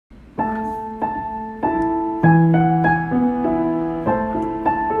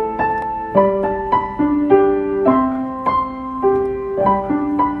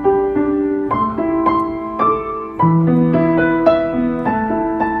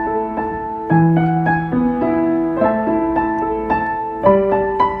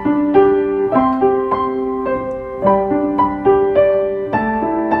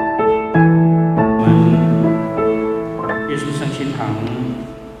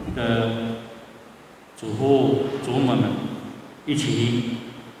的祖父祖母们一起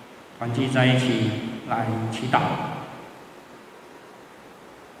团聚在一起来祈祷。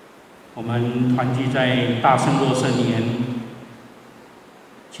我们团聚在大圣若瑟年，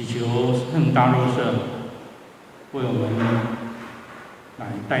祈求圣大若瑟为我们来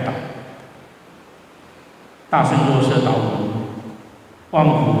代祷。大圣若瑟祷文：万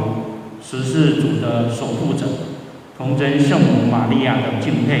福十世主的守护者，童真圣母玛利亚的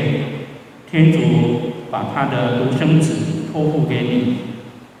敬佩，天主把他的独生子托付给你，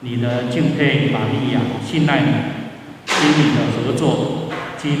你的敬佩玛利亚信赖你，与你的合作，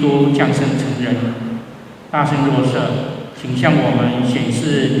基督降生成人。大圣若瑟，请向我们显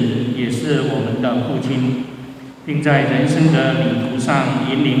示你也是我们的父亲，并在人生的旅途上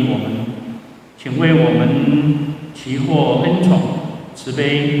引领我们。请为我们祈获恩宠、慈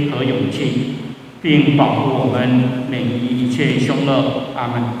悲和勇气，并保护我们免于一切凶恶。阿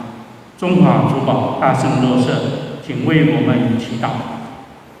们。中华主保大圣若瑟，请为我们祈祷。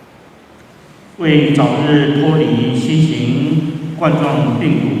为早日脱离新型冠状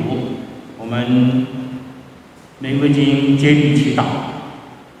病毒，我们玫瑰金接力祈祷。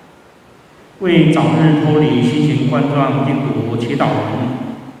为早日脱离新型冠状病毒祈祷文：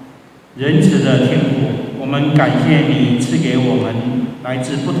仁慈的天父，我们感谢你赐给我们来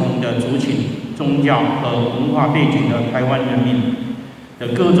自不同的族群、宗教和文化背景的台湾人民的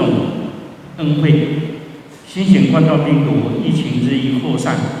各种恩惠。新型冠状病毒疫情日益扩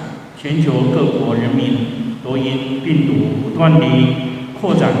散，全球各国人民都因病毒不断地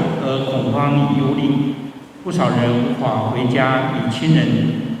扩展而恐慌与忧虑，不少人无法回家与亲人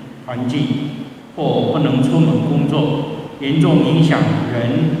团聚，或不能出门工作，严重影响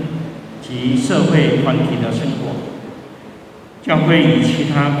人及社会团体的生活。教会与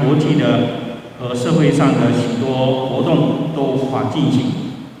其他国际的和社会上的许多活动都无法进行。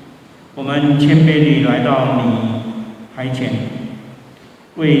我们谦卑地来到你台前，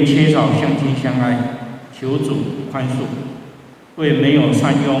为缺少相亲相爱求主宽恕，为没有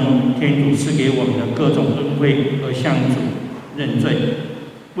善用天主赐给我们的各种恩惠而向主认罪，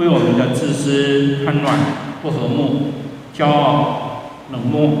为我们的自私、贪婪、不和睦、骄傲、冷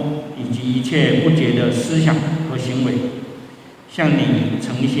漠以及一切不洁的思想和行为，向你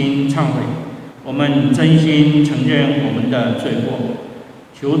诚心忏悔。我们真心承认我们的罪过，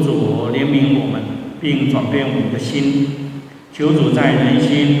求主怜悯我们，并转变我们的心。求主在人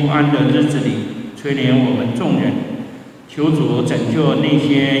心不安的日子里垂怜我们众人。求主拯救那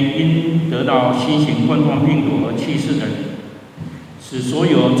些因得到新型冠状病毒而去世的人，使所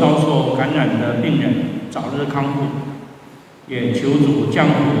有遭受感染的病人早日康复。也求主降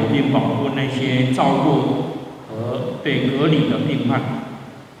福并保护那些照顾和被隔离的病患，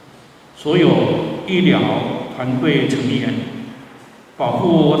所有医疗团队成员，保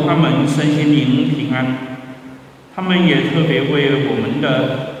护他们身心灵平安。我们也特别为我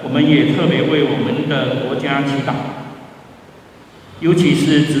们的国家祈祷，尤其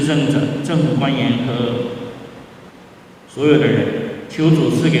是执政者、政府官员和所有的人，求主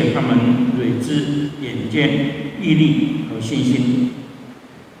赐给他们睿智、眼见、毅力和信心，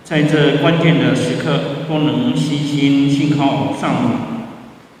在这关键的时刻都能悉心信靠上主，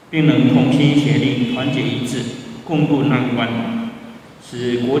并能同心协力、团结一致，共度难关，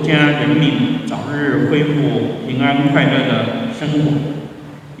使国家人民早日恢复平安快乐的生活。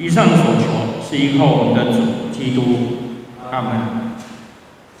以上所求是依靠我们的主基督。阿们。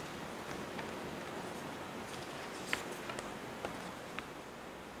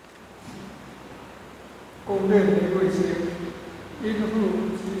公认玫瑰金，因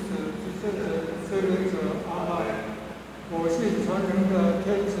父及子及圣神圣灵者。阿们。我信全能的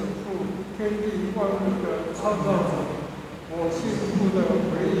天主父，天地万物的创造者。我信父的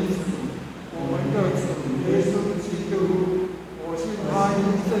唯一子，我们的主耶稣基督。我信他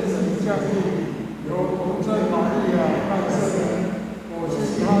因圣神降临，由童真玛利亚诞生。我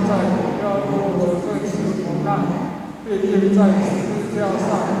信他在比拉多受圣死苦难，被钉在十字架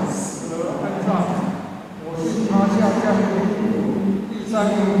上死而安葬。我信他下降地狱，第三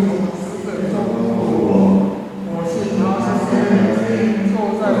日从死者中复活。我信他是天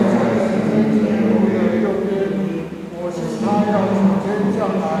坐在真神天主的右边。我信他要主天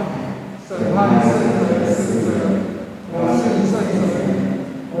降来，审判圣人死者。我信圣神，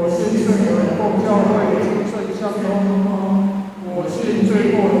我信圣人共教会诸圣相通。我信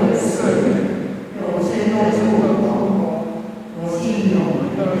罪过的赦免，我信肉身的复活，我信永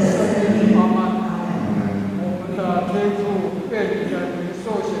恒的生命。阿们。我们的天父，愿你的名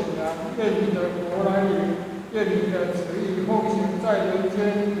受显扬，愿你的国来临，愿你的旨意奉行在人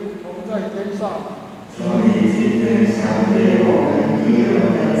间，如同在天上。求你今天赏给我们日用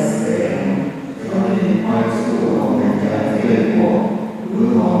的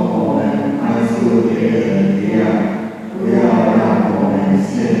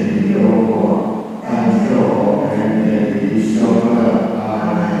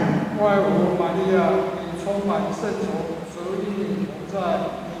圣宠，主与你同在，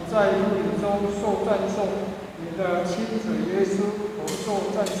你在父里中受赞颂，你的亲子耶稣同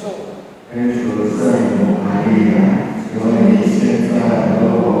受赞颂。天主圣母玛利亚，求你现在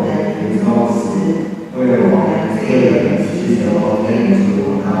和我们临终时，为我们罪人祈求天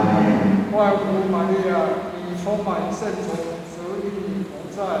主。阿门。万福玛利亚，你充满圣宠，主与你同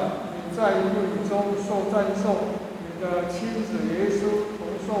在，你在父里中受赞颂，你的亲子耶稣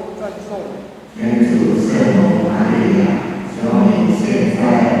同受赞颂。天主圣母玛利亚，求你现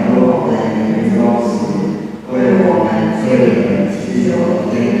在和我们临终时，为我们罪人祈求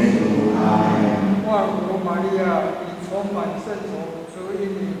天主。阿门。万福玛利亚，你充满圣宠，主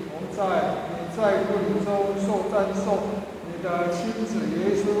与你同在，你在父里中受赞颂，你的亲子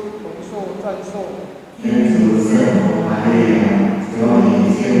耶稣同受赞颂。天主圣母玛利亚，求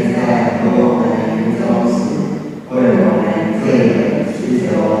你现在和我们临终时，为我们罪人祈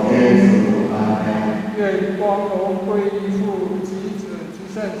求天主。愿光荣归于父及子及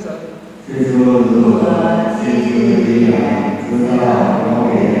圣神。起初如何，今日必然，直到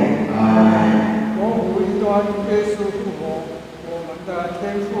永远。阿门。我福一端，耶稣复活，我们的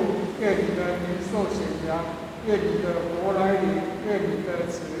天父，愿你的名受显扬，愿你的国来临，愿你的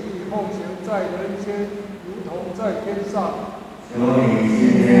旨意奉行在人间，如同在天上。求你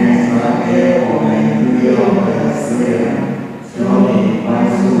今天传给我们日用的食粮，求你宽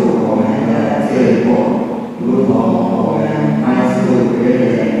恕我们的罪过，如同我们宽恕别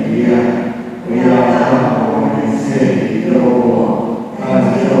人一样，不要让我们陷于诱惑，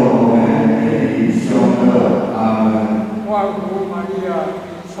但救我们免于凶恶。阿门。万福玛利亚，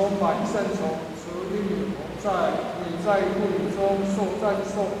你充满圣宠，主与你同在，你在父里中受赞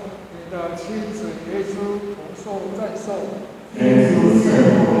颂，你的亲子耶稣同受赞颂。天主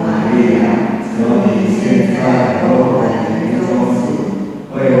圣母玛利亚，求你现在和我们临终时，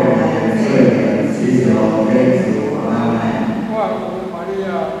为我们罪人祈求天主。阿门。万福玛利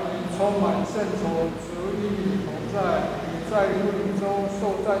亚，你充满圣宠，主与你同在，你在父里中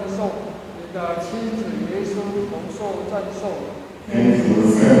受赞颂，你的亲子耶稣同受赞颂。天主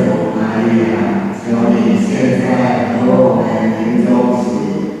圣母玛利亚，求你现在和我们临终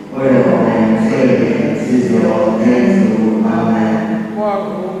时，为我们罪人祈求天主。阿门。万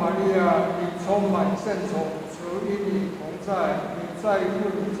福玛利亚，你充满圣宠，主与你同在，你在父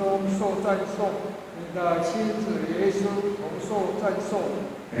里中受赞颂，你的亲子耶稣同受赞颂。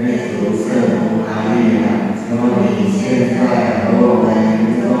天主圣母玛利亚，求你现在和我们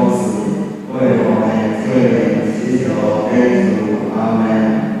临终时，为我们罪人祈求天主。阿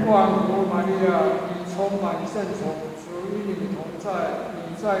门。万福玛利亚，你充满圣宠，主与你同在，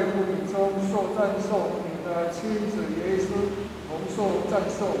你在父里中受赞颂，你的亲子耶稣同受赞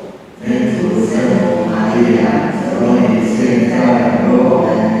颂。天主圣母玛利亚，求你现在和我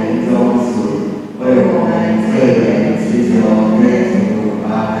们临终时，为我们罪人祈求天主。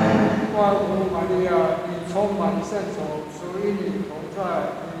阿门。万福玛利亚，你充满圣宠，主与你同在，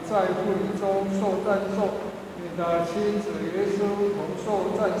你在父里中受赞颂，你的亲子耶稣同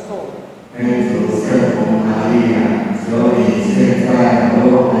受赞颂。天主圣母玛利亚，求你现在和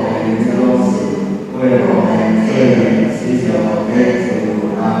我们临终时，为我们罪人祈求天主。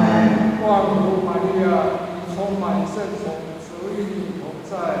阿门。万福玛利亚，你充满圣宠，主与你同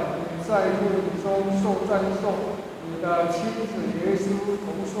在，你在父里中受赞颂，你的亲子耶稣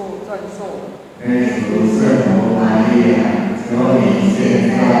同受赞颂。天主圣母玛利亚，求你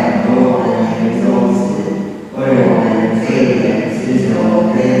现在和我们临终时，为我们罪人祈求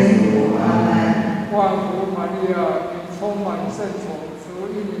天主。阿门。万福玛利亚，你充满圣宠，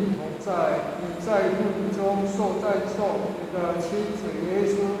主与你同在，你在父里中受赞颂，你的亲子耶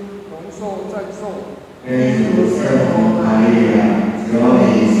稣同受赞颂。天主圣母玛利亚，求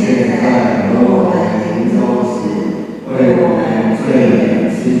你现在和我们临终时，为我们罪人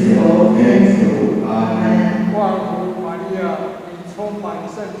祈求天主。阿门。万福玛利亚，你充满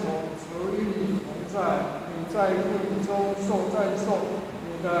圣宠，主与你同在，你在父里中受赞颂，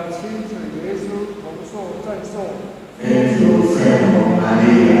你的亲子耶稣同受赞颂。天主圣母玛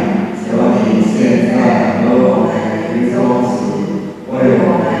利亚，求你现在和我们临终时，为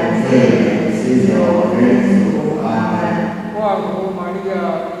我们罪人祈求天主。阿门。万福玛利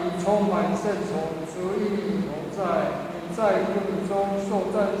亚，你充满圣宠，主与你同在，你在父里中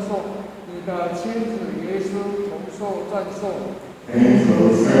受赞颂，你的亲子耶稣同受赞颂。天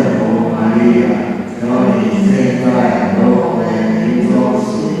主圣母玛利亚，求你现在和我们临终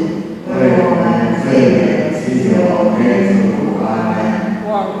时，为我们罪人祈求天主。阿门。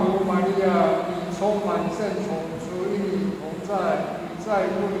万福玛利亚，你充满圣宠，主与你同在，你在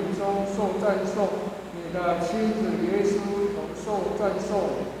父里中受赞颂，你的亲子耶稣同受赞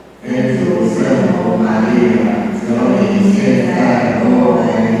颂。天主圣母玛利亚，求你现在和我们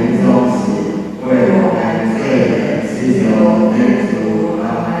临终时，为我们罪人祈求天主。阿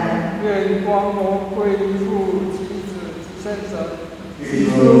门。愿光荣归于父、及子、及圣神。起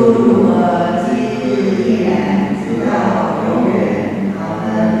初如何，今日依然，直到永远。阿门。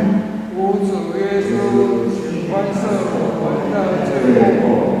吾主耶稣，请宽赦我们的罪过，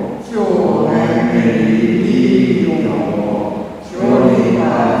救我们免于地狱永火。求你把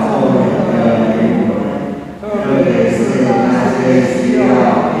众人的灵魂，特别是那些需要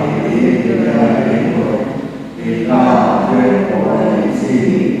你怜悯的灵魂，引到天国的去。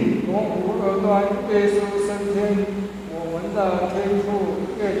从无而端，耶稣升天，我们的天父，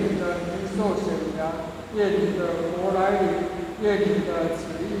愿你的名受显扬，愿你的国来临，愿你的旨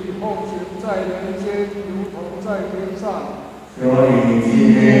意奉行在人间，如同在天上。求你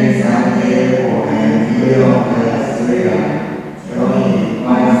今天赏给我们日用的食粮，求你宽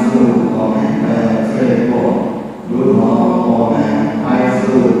恕我们的罪过，如同我们宽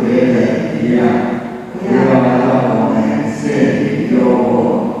恕别人一样。不要让我们陷于诱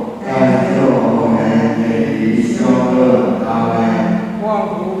惑，但救我们免于凶恶。阿门。万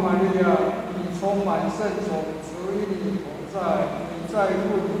福玛利亚，你充满圣宠，主与你同在，你在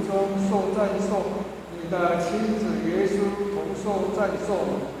妇女中受赞颂，你的亲子耶稣同受赞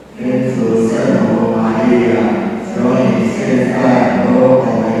颂。天主圣母玛利亚，求你现在和我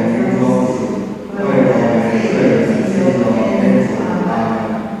们临终时，为我们罪人祈求天主。阿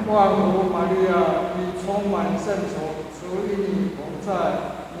门。万福玛利亚，你充满圣宠，主与你同在，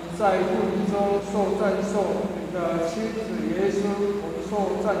你在妇女中受赞颂，你的亲子耶稣同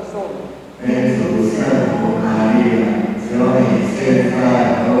受赞颂。天主圣母玛利亚，求你现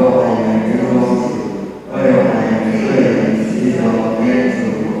在和我们临终时，为我们罪人祈求天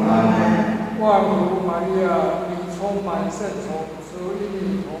主。阿门。万福玛利亚，你充满圣宠，主与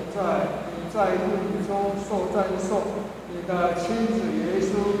你同在，你在妇女中受赞颂，你的亲子耶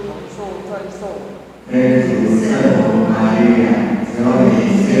稣同受赞颂。天主圣母玛利亚，求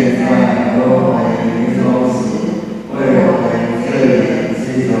你现在和我们临终时，为我们罪人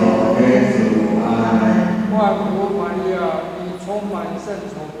祈求天主。阿门。万福玛利亚，你充满圣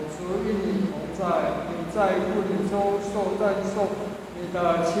宠，主与你同在，你在妇女中受赞颂，你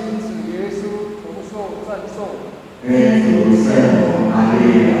的亲子耶稣同受赞颂。天主圣母玛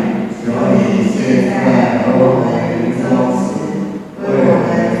利亚，求你现在和我们临终时，为我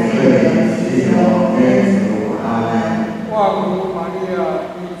们罪人祈求天主。阿门。万福玛利亚，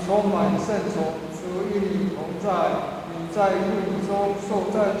你充满圣宠，主与你同在，你在妇女中受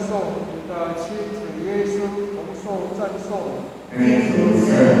赞颂，你的亲子耶稣同受赞颂。天主圣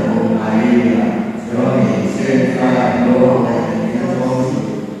母玛利亚，求你现在和我们临终时，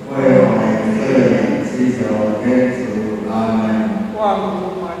为我们罪人祈求天主。阿门。万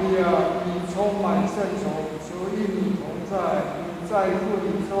福玛利亚，你充满圣宠，主与你同在，你在妇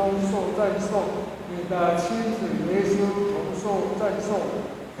女中受赞颂，你的亲子耶稣同受赞颂。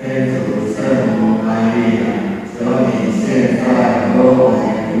天主圣母玛利亚，求你现在和我们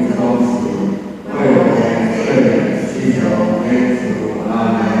临终时，为我们罪人祈求天主。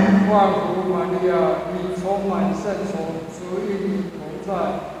阿门。万福玛利亚，你充满圣宠，主与你同在，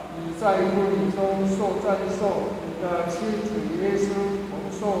你在妇女中受赞颂，你的亲子耶稣同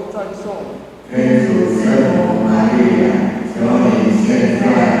受赞颂。天主圣母玛利亚，求你现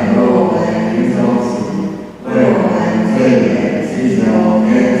在和我们临终时，为我们罪人祈求天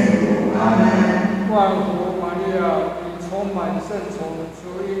主。阿门。万福玛利亚，你充满圣宠，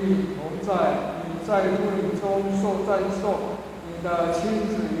主与你同在，你在妇女中受赞颂，你的亲子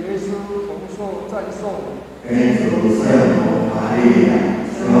耶稣同受赞颂。天主圣母玛利亚，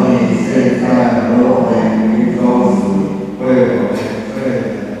求你现在和我们临终时，为我们罪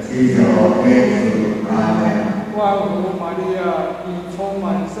人祈求天主。阿门。万福玛利亚，你充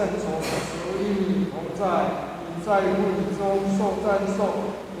满圣宠，主与你同在，你在妇女中受赞颂，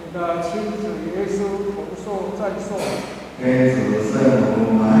你的亲子耶稣同受赞颂。天主圣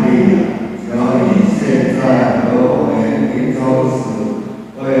母玛利亚，求你现在和我们临终时，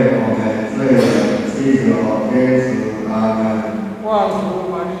为我们罪人祈求天主。阿门。万福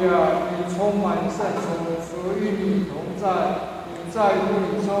玛利亚，你充满圣宠，主与你同在，你在妇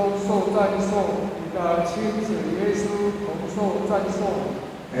女中受赞颂，你的亲子耶稣同受赞颂。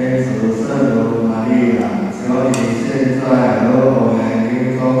天主圣母玛利亚，求你现在和我们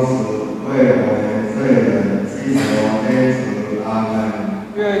临终时，为我们罪人祈求天主。阿门。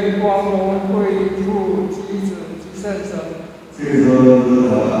愿光荣归于父、及子、及圣神。起初如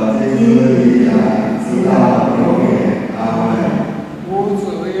何，今日依然，直到永远。阿门。吾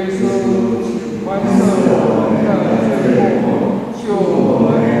主耶稣，请宽赦我们的罪过，救我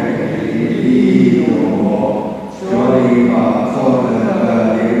们免于地狱永火。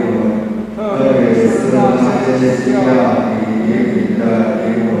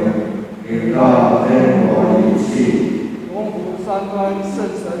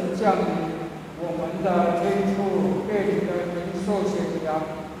神降临。我们的天父，愿你的名受显扬，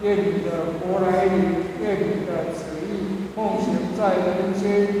愿你的国来临，愿你的旨意奉行在人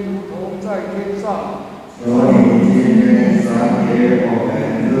间，如同在天上。求你今天赏给我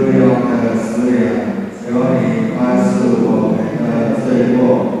们日用的食粮，求你宽恕我们的罪过，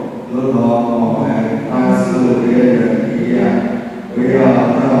如同我们宽恕别人一样，不要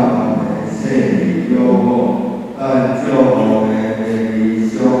让我们陷于诱惑，但救我们免于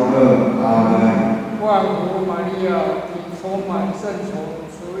凶恶。阿门。万福玛利亚，你充满圣宠，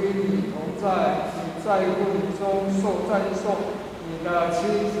主与你同在，你在妇女中受赞颂，你的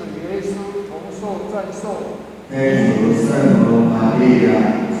妻子耶稣同受赞颂。天主圣母玛利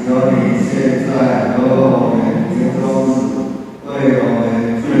亚，求你现在和我们临终时，为我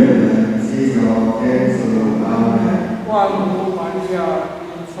们罪人祈求天主。阿门。万福玛利亚，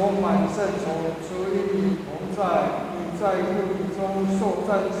你充满圣宠，主与你同在，你在妇女中受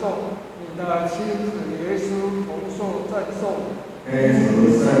赞颂，你的妻子耶稣同受赞颂。天主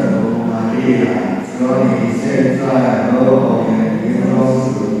圣母玛利亚，求你现在和我们临终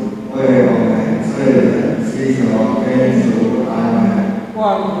时，为我们罪人祈求天主。阿门。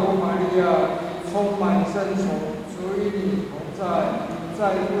万福玛利亚，你充满圣宠，主与你同在，你在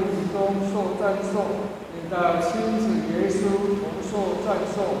妇女中受赞颂，你的妻子耶稣同受赞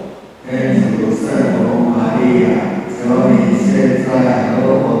颂。天主圣母玛利亚，求你现在和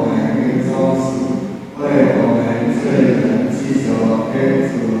我们临终时，为我们罪人祈求天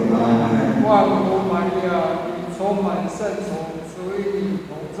主。阿门。万福玛利亚，你充满圣宠，主与你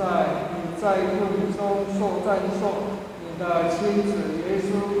同在，你在妇女中受赞颂，你的妻子耶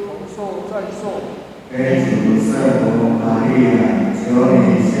稣同受赞颂。天主圣母玛利亚，求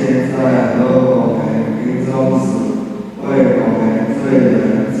你现在和我们临终时，为我们罪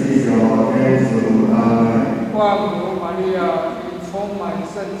人祈求天主。阿门。万福玛利亚，你充满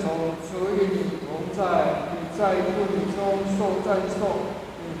圣宠，主与你同在，你在妇女中受赞颂，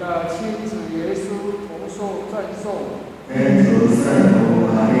你的妻子耶稣同受赞颂。天主圣母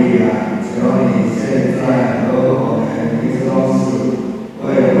玛利亚，求你现在和我们临终时，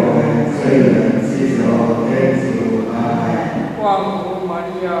为我们罪人祈求天主。阿门。万福玛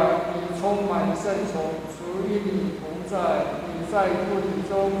利亚，你充满圣宠，主与你同在，你在妇女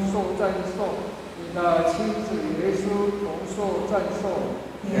中受赞颂，你的妻子耶稣同受赞颂。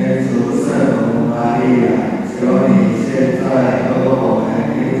天主圣母玛利亚，求你现在和我们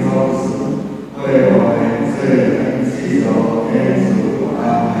临终时，为我们罪人祈求天主。阿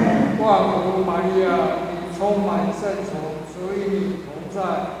门。万福玛利亚，你充满圣宠，主与你同在，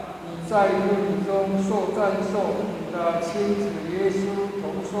你在妇女中受赞颂，你的妻子耶稣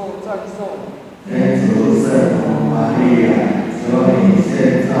同受赞颂。天主圣母玛利亚，求你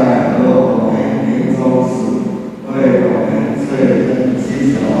现在和我们临终时，为我们罪人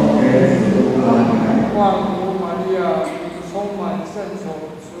祈求天主。阿门。万福玛利亚，你充满圣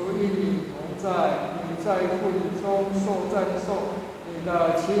宠，主与你同在，你在妇女中受赞颂，你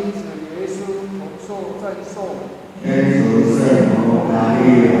的妻子耶稣同受赞颂。天主圣母玛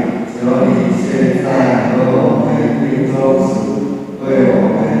利亚，求你现在和我们临终时，为我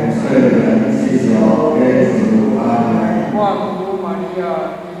们罪人祈求天主。阿门。万福玛利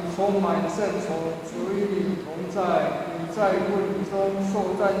亚，你充满圣宠，主与你同在，你在妇女中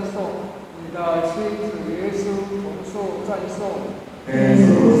受赞颂，你的妻子耶稣同受赞颂。天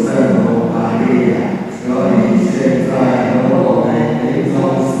主圣母玛利亚，求你现在和我们临终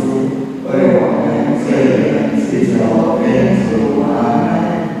时，为我们罪人祈求天主。阿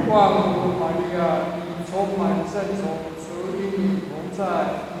门。万福玛利亚，你充满圣宠，主与你同在，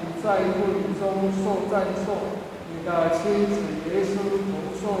你在妇女中受赞颂，你的妻子耶稣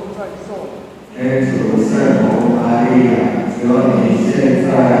同受赞颂。天主圣母玛利亚，求你现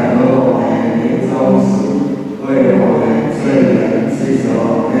在和我们临终时，为我们罪人祈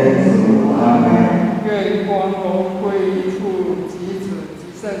求天主。阿门。愿光荣归于父及子及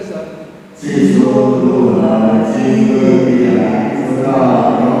圣神。起初如何，今日必来，直到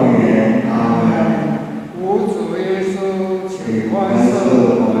永远。阿门。吾主耶稣，请宽宽赦恕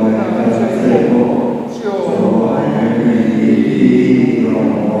我们我们的的罪罪过，过，救救我我们们免于地狱永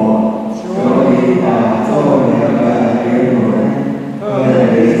活。求你把众人的灵魂，特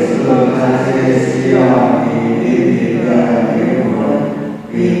别是那些需要你怜悯的灵魂，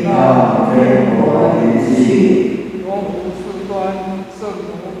领到天国里去。永无事端，圣母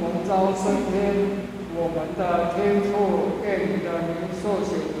蒙召升天。我们的天父，愿你的名受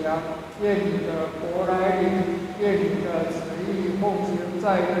显扬，愿你的国来临，愿你的旨意奉行在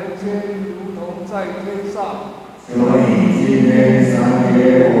人间，如同在天上。求你今天赏给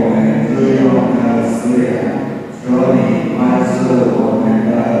我们日用的食粮，求你宽恕我们的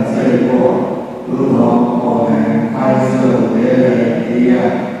的罪过，如同我们宽恕别人一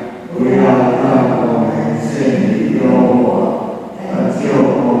样。不要让我们陷于诱惑，救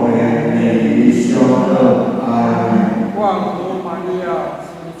我们免于羞恶。阿门。万福玛利亚，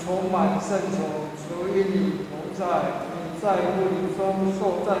你充满圣宠，主与你同在，你在妇女中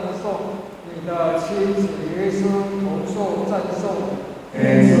受赞颂，你的亲子耶稣同受赞颂。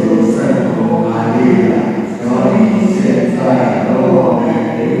天主圣母玛利亚，求你现在和我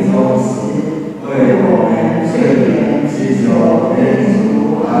们临终时，为我们罪人祈求天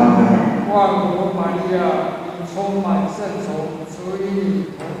主。阿门。万福玛利亚，你充满圣宠，主与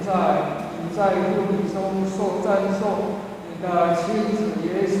你同在，你在妇女中受赞颂，你的亲子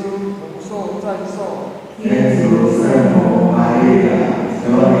耶稣同受赞颂。天主圣母玛利亚，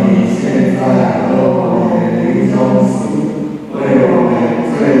求你现在和我们临终时，为我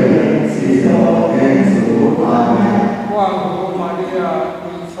们罪人祈求天主。阿门。万福玛利亚，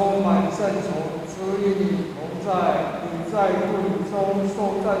你充满圣宠，主与你同在，你在妇女中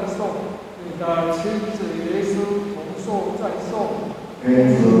受赞颂，你的亲子耶稣同受赞颂。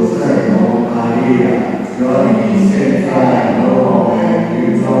天主圣母玛利亚，求你现在和我们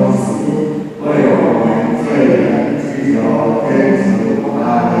临终时，为我们罪人祈求天主。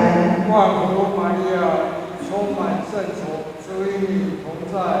阿门。万福玛利亚，你充满圣宠，主与你同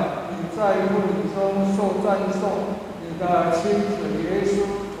在，你在妇女中受赞颂，你的亲子耶稣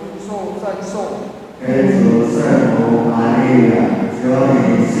同受赞颂。天主圣母玛利亚，求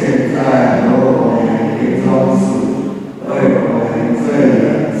你现在和我们临终时，为我们罪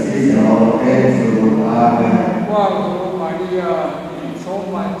人祈求天主。阿门。万福玛利亚，你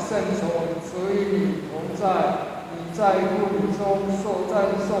充满圣宠，主与你同在，你在妇女中受赞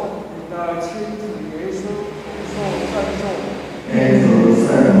颂，你的亲子耶稣同受赞颂。天主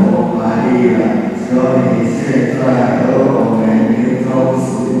圣母玛利亚，求你现在和我们临终时，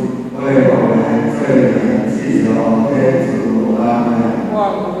为我们罪人祈求天主。阿门。万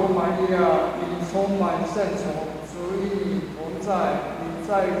福玛利亚，你充满圣宠，主与你同在，你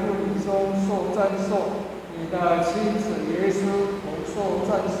在妇女中受赞颂，你的亲子耶稣同受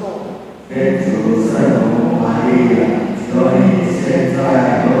赞颂。天主圣母玛利亚，求你现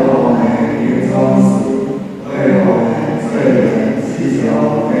在和我们临终时，为我们罪人祈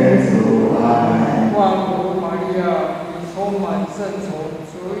求天主。阿门。万福玛利亚，你充满圣宠，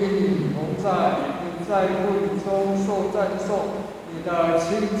主与你同在，你在妇女中受赞颂，你的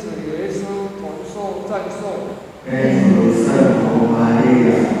亲子耶稣同受赞颂。天主圣母玛利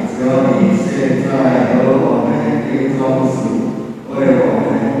亚，求你现在和我们临终时，为我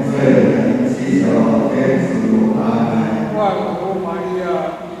们罪人祈求天主。阿门。万福玛利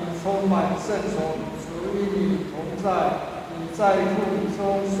亚，你充满圣宠，主与你同在，你在妇女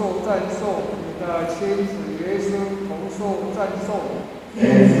中受赞颂，你的亲子耶稣同受赞颂。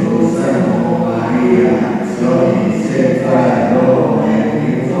天主圣母玛利亚，求你现在和我们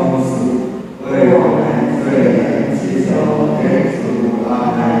临终时，为我们罪人祈求天主。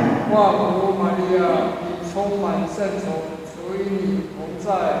阿门。万福玛利亚，你充满圣宠，主与你同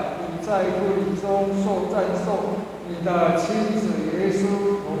在，你在妇女中受赞颂，你的亲子耶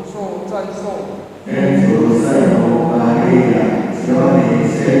稣同受赞颂。天主圣母玛利亚，求你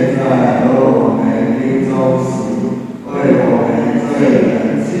现在和我们临终时，为我们罪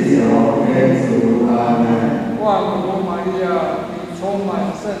人祈求天主。阿门。万福玛利亚，你充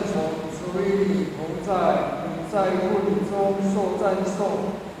满圣宠，主与你同在，你在妇女中受赞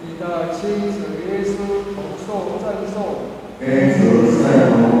颂，你的亲子耶稣同受赞颂。天主圣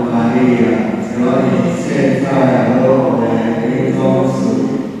母玛利亚，求你现在和我们临终时，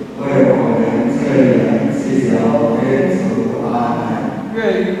为我们罪人祈求天主。阿门。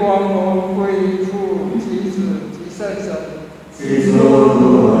愿光荣归于父及子及圣神。起初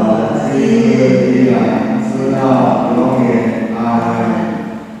如何，今日依然，直到永远。阿门。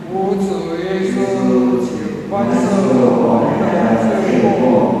吾主耶稣，请宽赦我们的罪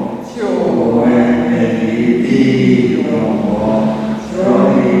过，救我们免于地狱永活。求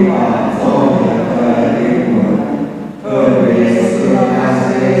你把众人的灵魂，特别是那些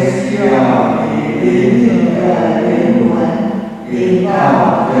需要你灵力的灵魂，引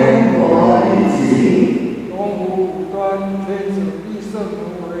到天国里去。龙湖五端天子必圣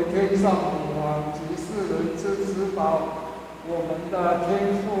母为天上母王及世人之至宝。我们的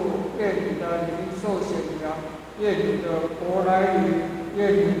天父，愿你的名受显扬，愿你的国来临，愿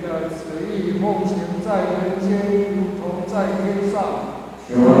你的旨意奉行在人间，如同在天上。求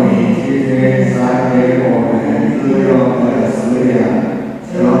你今天赏给我们日用的食粮，求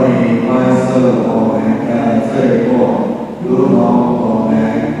你宽赦我们的罪过，如同我们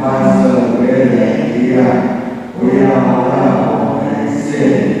宽赦别人一样，不要让我们陷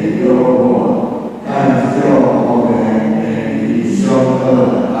与诱惑，但救我们免于凶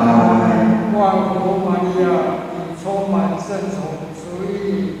恶。阿门。万福玛利亚，你充满圣宠，主与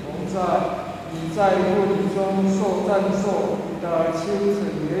你同在，你在妇女中受赞颂，你的亲子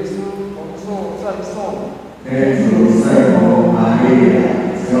耶稣同受赞颂。天主圣母玛利亚，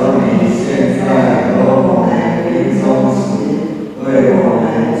求你现在和我们临终时，为我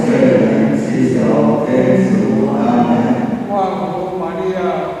们罪人祈求天主。阿门。万福玛利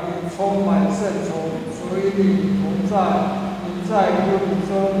亚，你充满圣宠，主与你同在，你在妇女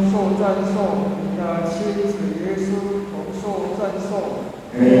中受赞颂，你的亲子耶稣同受赞颂。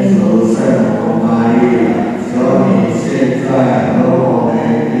天主圣母玛利亚，求你现在和我们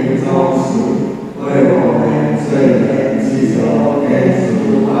临终时，为我们罪人祈求天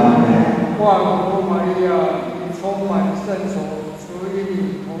主。阿门。万福玛利亚，你充满圣宠，主与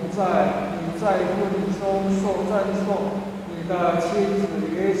你同在，你在妇女中受赞颂，你的亲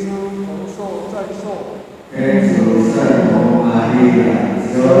子耶稣同受赞颂。天主圣母玛利亚，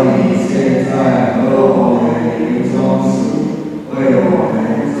求你现在和我们临终时，为我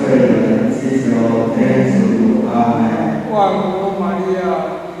们罪人祈求天主。阿门。万福玛利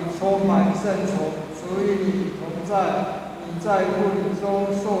亚，你充满圣宠，主与你同在，你在妇女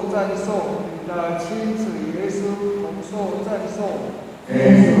中受赞颂，你的亲子耶稣同受赞颂。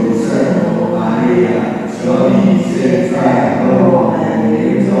天主圣母玛利亚，求你现在和我们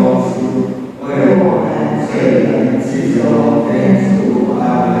临终时，为我们罪人祈求天主。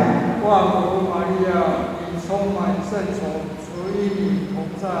阿门。万福玛利亚，你充满圣宠，主与你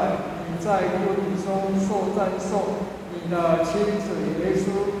同在，你在妇女中受赞颂，你的亲子耶稣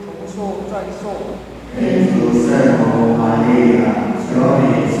同受赞颂。天主圣母玛利亚，求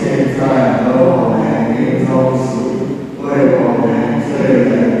你现在和我们临终时，为我们罪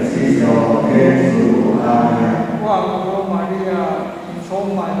人祈求天主。阿门。万福玛利亚，你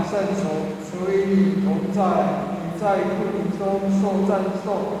充满圣宠，主与你同在，你在妇女中受赞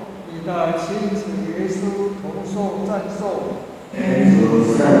颂，你的亲子耶稣同受赞颂。天主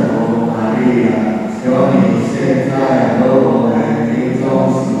圣母玛利亚，求你现在和我们临终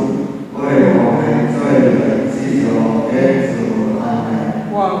时，为我们罪人祈求天主。阿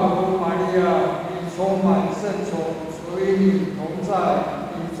门。万福玛利亚，你充满圣宠，主与你同在，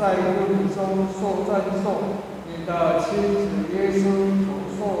你在妇女中受赞颂，你的亲子耶稣同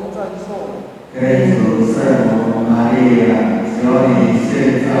受赞颂。天主圣母玛利亚，求你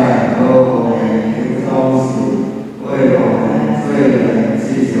现在和我们临终时，为我们罪人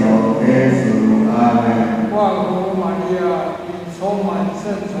祈求天主。阿门。万福玛利亚，你充满圣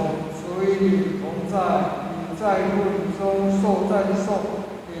宠，主与你同在，你在妇女中受赞颂，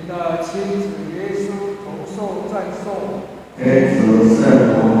你的亲子耶稣同受赞颂。天主圣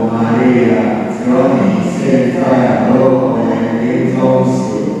母玛利亚，求你现在和我们临终时，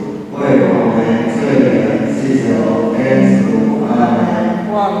为我们罪人祈求天主。阿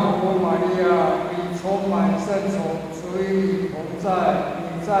门。万福玛利亚，你充满圣宠，主与你同在，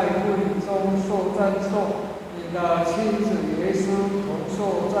你在妇女中受赞颂，你的亲子耶稣同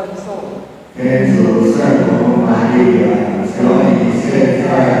受赞颂。天主圣母玛利亚，求你现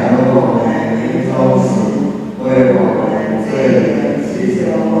在和我们临终时，为我们罪人祈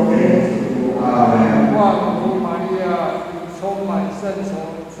求天主。阿门。万福玛利亚，你充满圣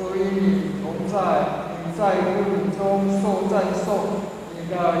宠，主与你同在，你在妇女中受赞颂，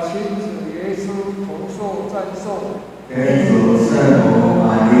你的亲子耶稣同受赞颂。天主圣母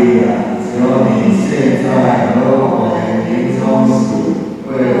玛利亚，求你现在和我们临终时，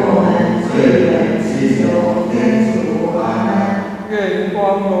为我们罪人祈求天主。阿门。愿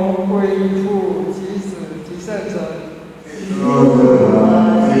光荣归于父及子及圣神。说这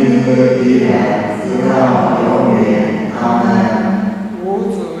个今日依然直到永远。阿门。无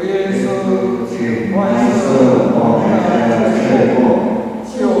主耶稣，请宽赦我们的罪过，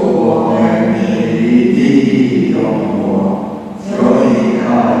救我们免于地狱永活。求你靠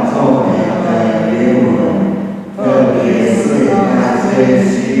众人的灵魂，特别是那些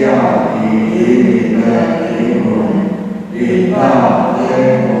需要你引领的灵魂，领到天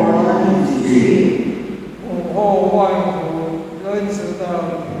国里去。母后万福，仁慈的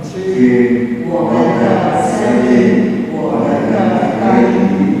母亲，我们的生命，我们的甘馀，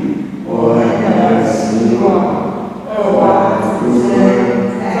我们的希望，万福生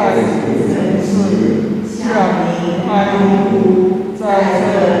在此尘世，向你哀呼，在这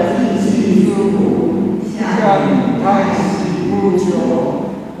地气之谷，向你叹息不求。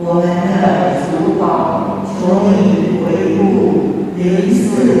我们的主保，求你回顾，怜悯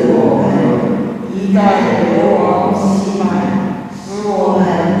我们，一代流亡期满，使我们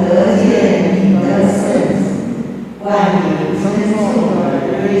得见你的圣子。万里称颂的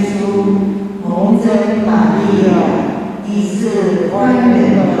耶生玛利亚，你是宽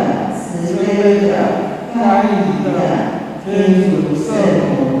仁的、慈悲的、甘饴的天主圣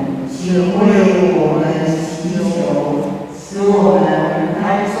母，请为我们祈求，使我们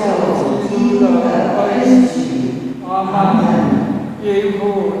安受基督的恩许。阿门。因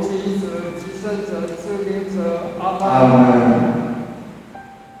父及子及圣者之名者。阿门。